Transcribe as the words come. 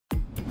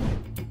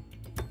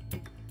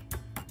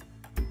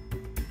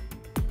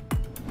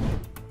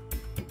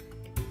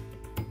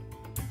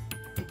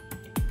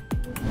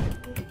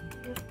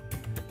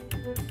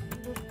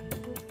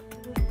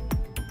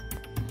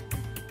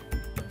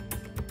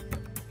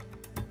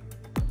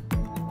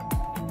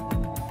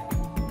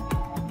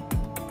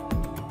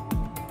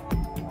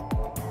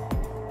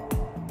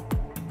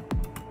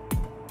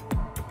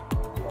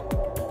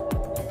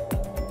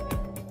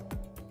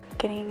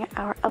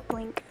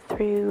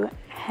through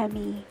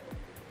Hemi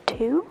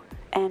 2,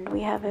 and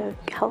we have a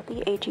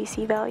healthy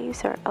AGC value,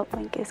 so our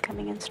uplink is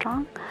coming in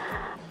strong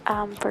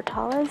for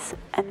Talas.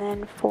 And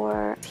then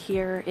for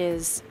here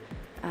is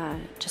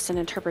just an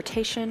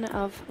interpretation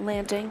of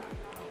landing.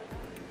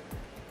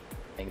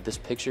 This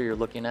picture you're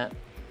looking at,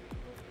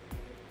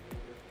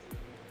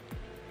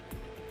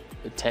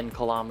 10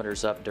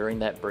 kilometers up during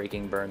that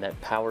braking burn, that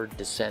powered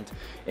descent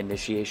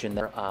initiation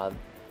there,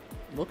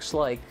 looks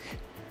like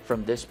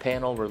from this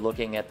panel we're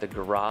looking at the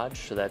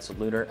garage, so that's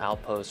Lunar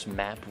Outpost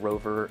Mapp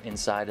rover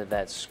inside of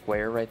that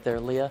square right there,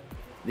 Leah.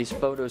 These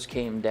photos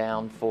came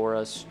down for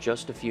us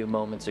just a few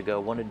moments ago.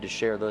 Wanted to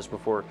share those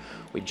before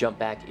we jump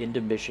back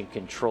into mission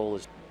control.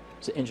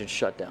 It's an engine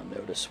shutdown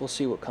notice. We'll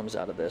see what comes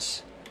out of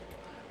this.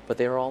 But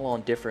they're all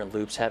on different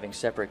loops having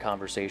separate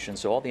conversations,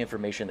 so all the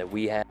information that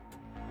we have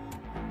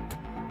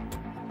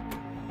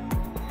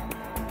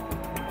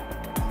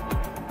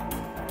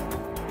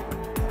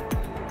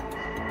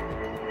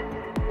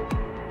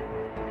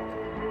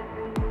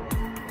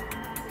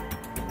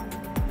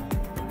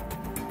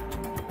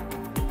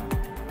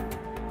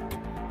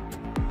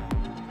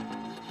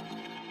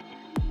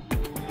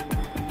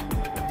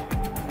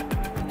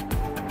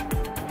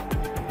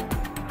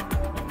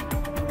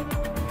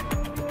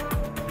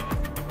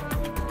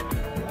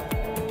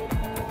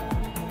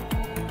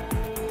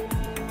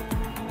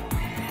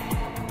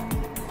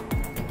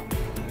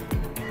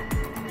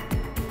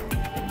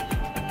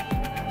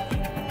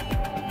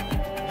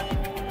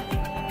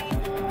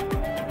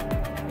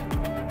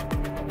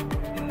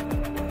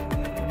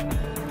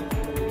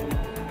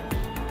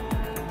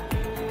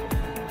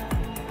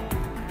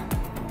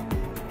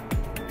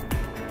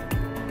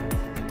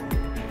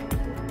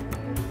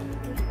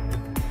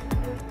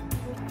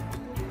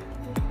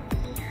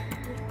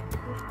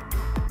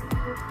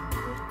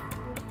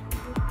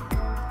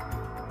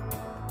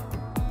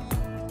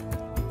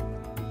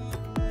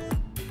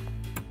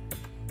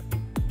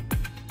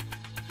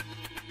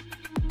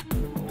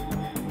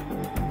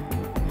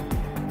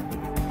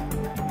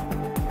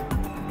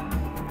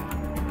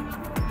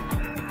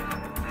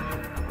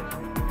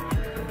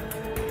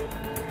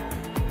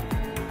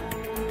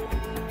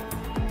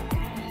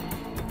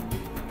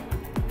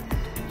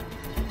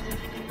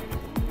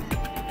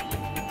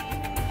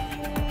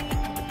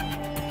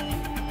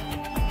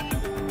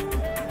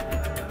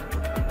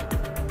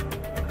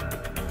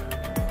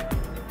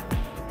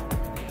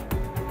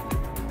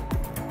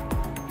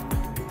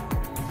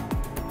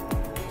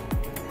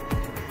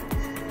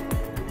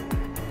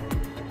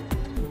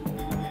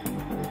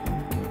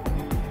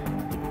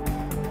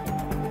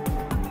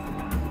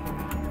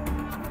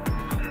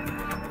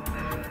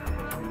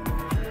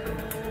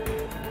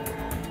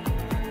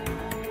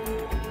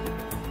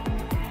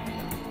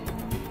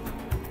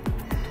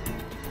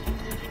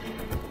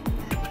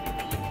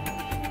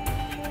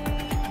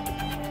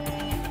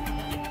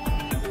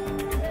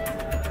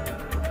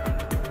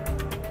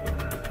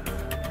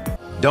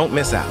Don't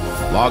miss out.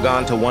 Log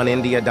on to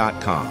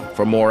oneindia.com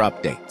for more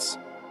updates.